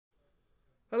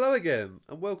Hello again,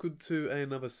 and welcome to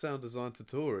another sound design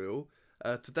tutorial.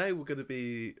 Today we're going to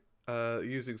be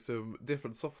using some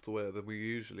different software than we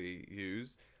usually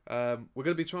use. We're going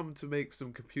to be trying to make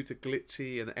some computer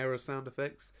glitchy and error sound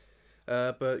effects,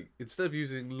 but instead of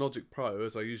using Logic Pro,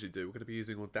 as I usually do, we're going to be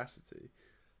using Audacity.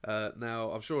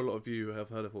 Now, I'm sure a lot of you have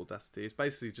heard of Audacity. It's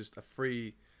basically just a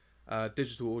free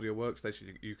digital audio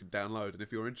workstation you can download, and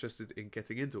if you're interested in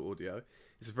getting into audio,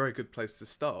 it's a very good place to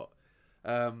start.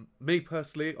 Me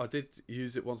personally, I did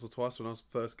use it once or twice when I was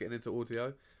first getting into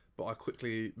audio, but I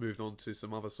quickly moved on to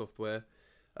some other software.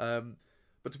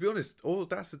 But to be honest,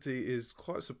 Audacity is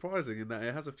quite surprising in that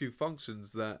it has a few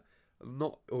functions that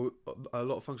or a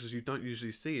lot of functions you don't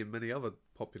usually see in many other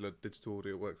popular digital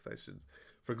audio workstations.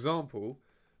 For example,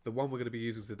 the one we're going to be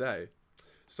using today.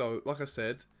 So, like I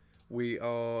said, we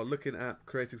are looking at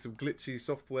creating some glitchy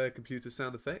software computer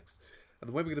sound effects. And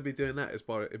the way we're going to be doing that is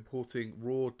by importing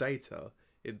raw data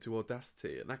into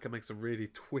Audacity, and that can make some really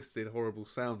twisted, horrible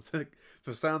sounds that,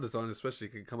 for sound design especially,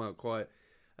 can come out quite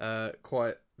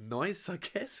nice, I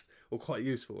guess, or quite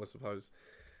useful, I suppose.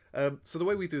 So the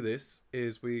way we do this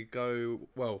is we go,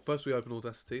 well, first we open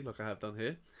Audacity, like I have done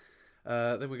here.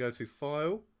 Then we go to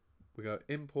File, we go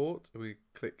Import, and we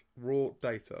click Raw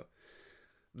Data.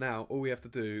 Now, all we have to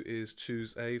do is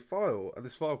choose a file, and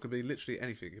this file can be literally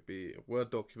anything. It could be a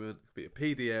Word document, it could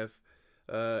be a PDF,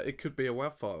 it could be a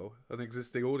WAV file, an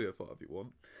existing audio file if you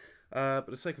want. But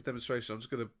for the sake of demonstration, I'm just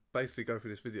going to basically go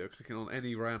through this video, clicking on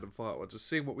any random file and just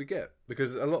seeing what we get.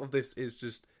 Because a lot of this is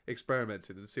just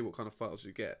experimenting and see what kind of files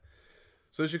you get.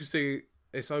 So as you can see,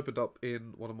 it's opened up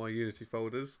in one of my Unity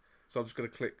folders. So I'm just going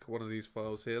to click one of these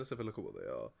files here. Let's have a look at what they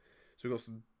are. So we've got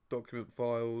some document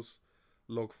files,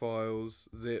 log files,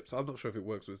 zips. I'm not sure if it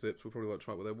works with zips. We'll probably won't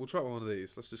try it with them. We'll try one of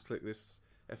these. Let's just click this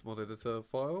Fmod editor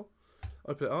file.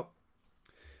 Open it up.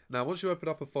 Now, once you open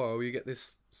up a file, you get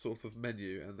this sort of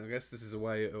menu, and I guess this is a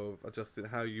way of adjusting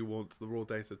how you want the raw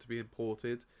data to be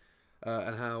imported,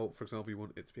 and how, for example, you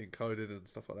want it to be encoded and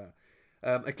stuff like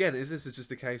that. Again, this is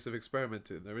just a case of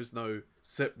experimenting. There is no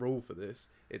set rule for this.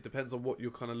 It depends on what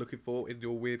you're kind of looking for in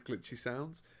your weird glitchy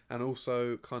sounds, and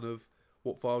also kind of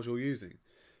what files you're using.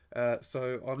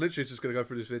 So I'm literally just going to go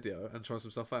through this video and try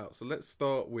some stuff out. So we'll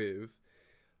start with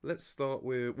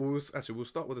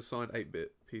a signed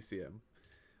 8-bit PCM.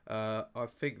 I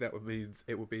think that means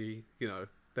it would be, there'll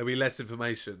be less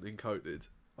information encoded,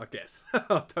 I guess.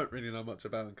 I don't really know much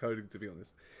about encoding, to be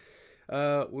honest.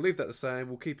 We'll leave that the same.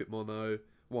 We'll keep it mono.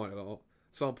 Why not?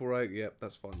 Sample rate, yep,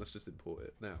 that's fine. Let's just import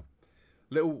it. Now,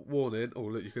 little warning. Oh,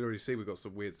 look, you can already see we've got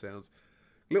some weird sounds.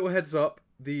 Little heads up,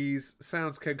 these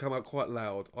sounds can come out quite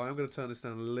loud. I am going to turn this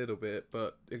down a little bit,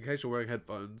 but in case you're wearing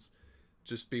headphones,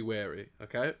 just be wary,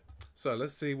 okay? So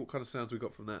let's see what kind of sounds we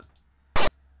got from that.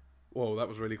 Whoa, that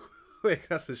was really quick.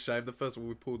 That's a shame. The first one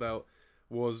we pulled out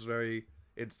was very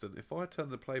instant. If I turn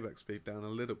the playback speed down a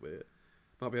little bit,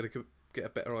 might be able to get a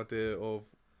better idea of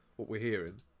what we're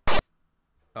hearing.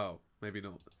 Oh, maybe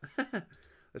not.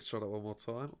 Let's try that one more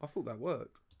time. I thought that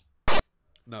worked.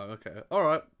 No, okay.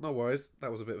 Alright, no worries.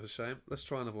 That was a bit of a shame. Let's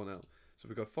try another one out. So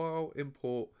we go File,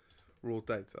 Import, Raw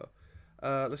Data.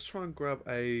 Let's try and grab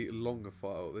a longer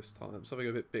file this time. Something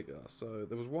a bit bigger. So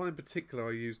there was one in particular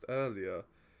I used earlier.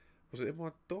 Was it in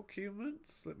my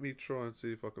documents? Let me try and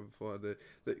see if I can find it.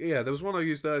 Yeah, there was one I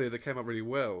used earlier that came up really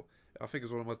well. I think it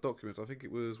was one of my documents. I think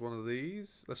it was one of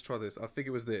these. Let's try this. I think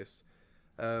it was this.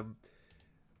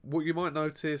 What you might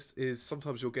notice is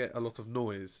sometimes you'll get a lot of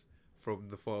noise from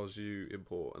the files you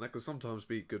import, and that can sometimes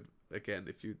be good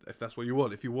again if that's what you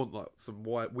want. If you want like some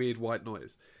weird white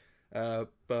noise,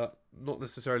 but not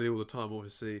necessarily all the time.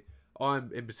 Obviously,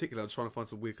 I'm in particular trying to find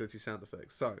some weird glitchy sound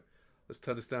effects. So let's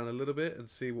turn this down a little bit and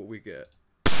see what we get.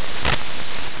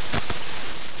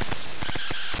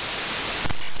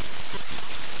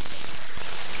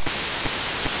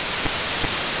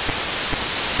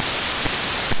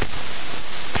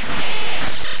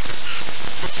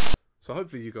 So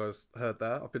hopefully you guys heard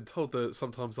that. I've been told that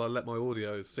sometimes I let my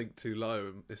audio sink too low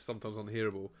and it's sometimes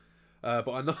unhearable. But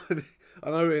I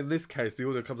know in this case the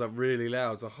audio comes out really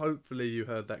loud, so hopefully you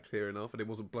heard that clear enough and it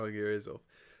wasn't blowing your ears off.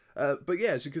 But yeah,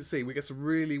 as you can see, we get some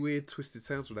really weird twisted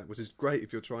sounds from that, which is great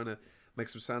if you're trying to make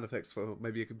some sound effects for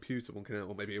maybe a computer one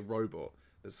or maybe a robot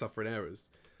that's suffering errors.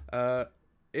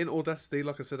 In Audacity,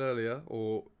 like I said earlier,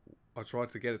 or I tried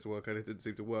to get it to work and it didn't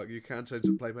seem to work, you can change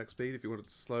the playback speed if you want it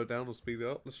to slow down or speed it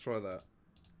up. Let's try that.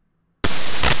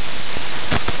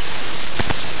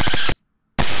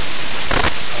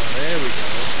 Oh, there we go.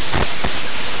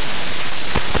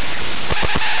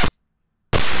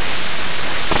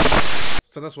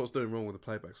 So that's what's doing wrong with the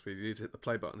playback speed. You need to hit the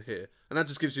play button here, and that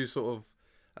just gives you sort of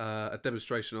a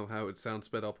demonstration of how it would sound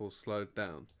sped up or slowed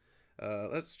down.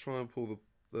 Let's try and pull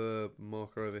the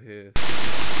marker over here.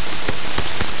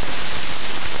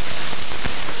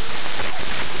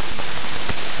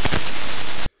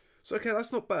 So okay,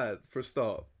 that's not bad for a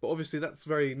start, but obviously that's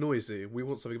very noisy. We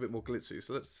want something a bit more glitchy,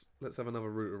 so let's have another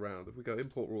route around. If we go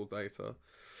import raw data,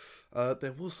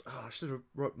 there was I should have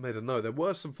made a note. There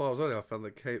were some files earlier I found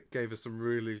that gave us some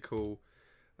really cool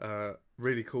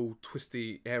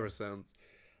twisty error sounds.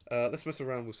 Let's mess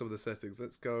around with some of the settings.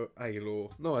 Let's go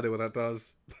A-law. No idea what that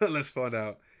does, but let's find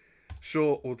out.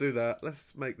 Sure, we'll do that.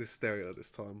 Let's make this stereo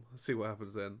this time. See what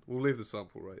happens then. We'll leave the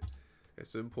sample rate. Okay,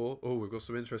 so import. Oh, we've got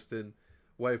some interesting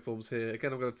waveforms here.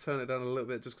 Again, I'm going to turn it down a little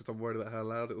bit just because I'm worried about how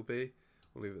loud it will be.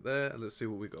 We'll leave it there and let's see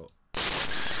what we got.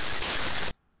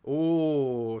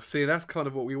 Oh, see, that's kind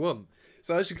of what we want.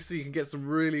 So as you can see, you can get some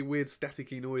really weird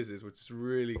staticky noises, which is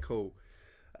really cool.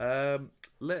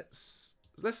 Let's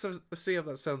see how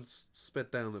that sounds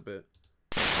sped down a bit.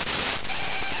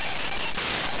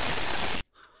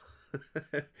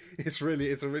 It's a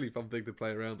really fun thing to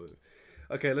play around with.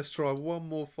 Okay, let's try one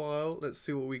more file. Let's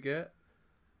see what we get.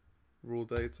 Raw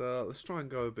data. Let's try and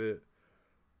go a bit.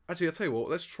 Actually, I'll tell you what.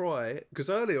 Let's try,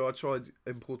 because earlier I tried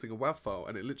importing a WAV file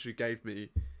and it literally gave me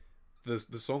the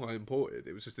song I imported.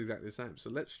 It was just exactly the same.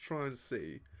 So let's try and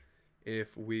see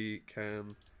if we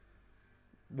can.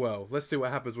 Well, let's see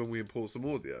what happens when we import some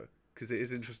audio, because it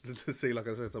is interesting to see, like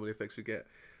I said, some of the effects we get.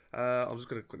 I'm just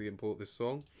going to quickly import this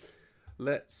song.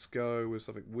 Let's go with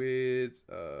something weird.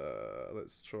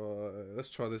 Let's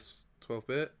try this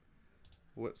 12-bit.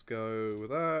 Let's go with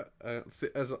that.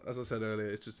 As I said earlier,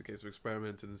 it's just a case of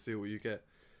experimenting and see what you get.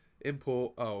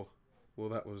 Import. Oh, well,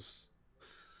 that was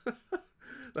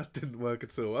that didn't work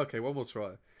at all. Okay, one more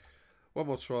try. One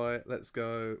more try. Let's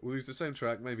go. We'll use the same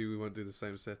track. Maybe we won't do the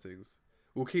same settings.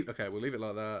 We'll keep. Okay, we'll leave it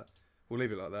like that. We'll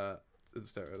leave it like that in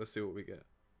stereo. Let's see what we get.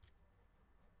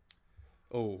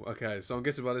 Oh, okay. So I'm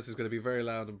guessing by this is going to be very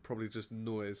loud and probably just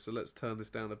noise. So let's turn this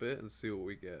down a bit and see what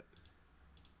we get.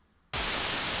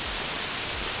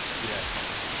 Yeah.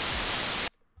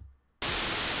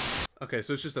 Okay,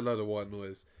 so it's just a load of white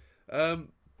noise.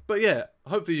 But yeah,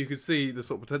 hopefully you can see the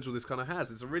sort of potential this kind of has.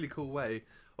 It's a really cool way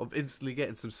of instantly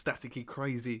getting some staticky,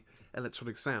 crazy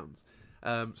electronic sounds.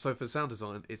 So for sound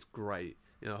design, it's great.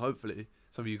 You know, hopefully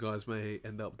some of you guys may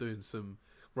end up doing some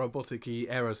robotic-y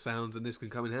error sounds, and this can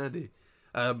come in handy.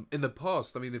 In the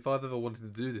past, I mean, if I've ever wanted to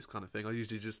do this kind of thing, I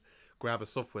usually just grab a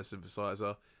software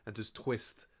synthesizer and just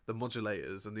twist the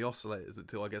modulators and the oscillators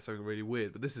until I get something really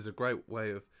weird. But this is a great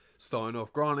way of starting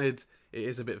off. Granted, it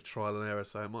is a bit of trial and error,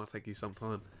 so it might take you some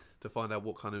time to find out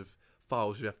what kind of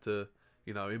files you have to,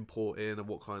 you know, import in and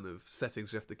what kind of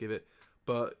settings you have to give it.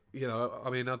 But, you know, I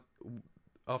mean,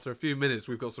 after a few minutes,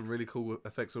 we've got some really cool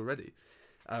effects already,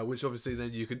 which obviously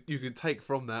then you could take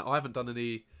from that. I haven't done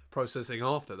any processing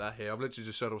after that here. I've literally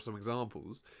just showed off some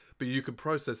examples, but you could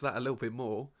process that a little bit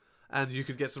more, and you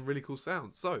could get some really cool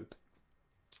sounds. So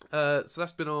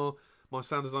that's been my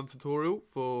sound design tutorial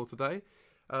for today.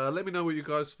 Let me know what you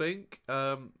guys think.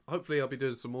 Hopefully I'll be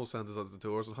doing some more sound design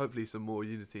tutorials, and hopefully some more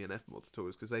Unity and Fmod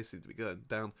tutorials, because they seem to be going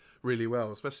down really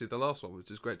well, especially the last one,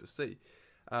 which is great to see.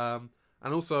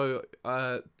 And also,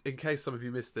 in case some of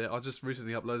you missed it, I just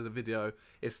recently uploaded a video.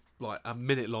 It's like a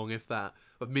minute long, if that,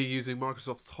 of me using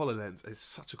Microsoft's HoloLens. It's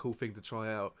such a cool thing to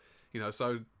try out, you know.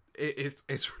 So it's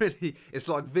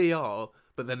like VR,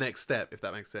 but the next step, if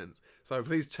that makes sense. So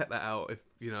please check that out if,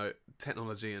 you know,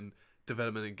 technology and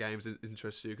development in games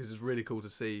interests you, because it's really cool to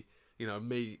see, you know,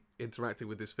 me interacting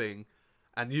with this thing,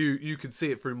 and you can see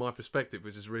it through my perspective,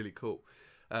 which is really cool.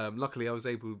 Luckily, I was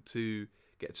able to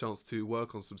get a chance to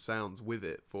work on some sounds with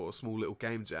it for a small little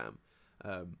game jam.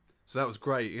 So that was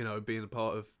great, you know, being a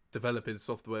part of developing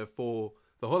software for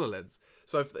the HoloLens.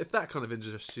 So if that kind of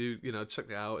interests you, you know, check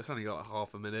it out. It's only like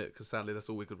half a minute, because sadly that's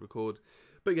all we could record.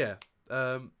 But yeah,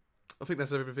 I think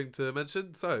that's everything to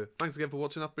mention. So thanks again for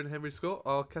watching. I've been Henry Scott.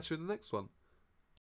 I'll catch you in the next one.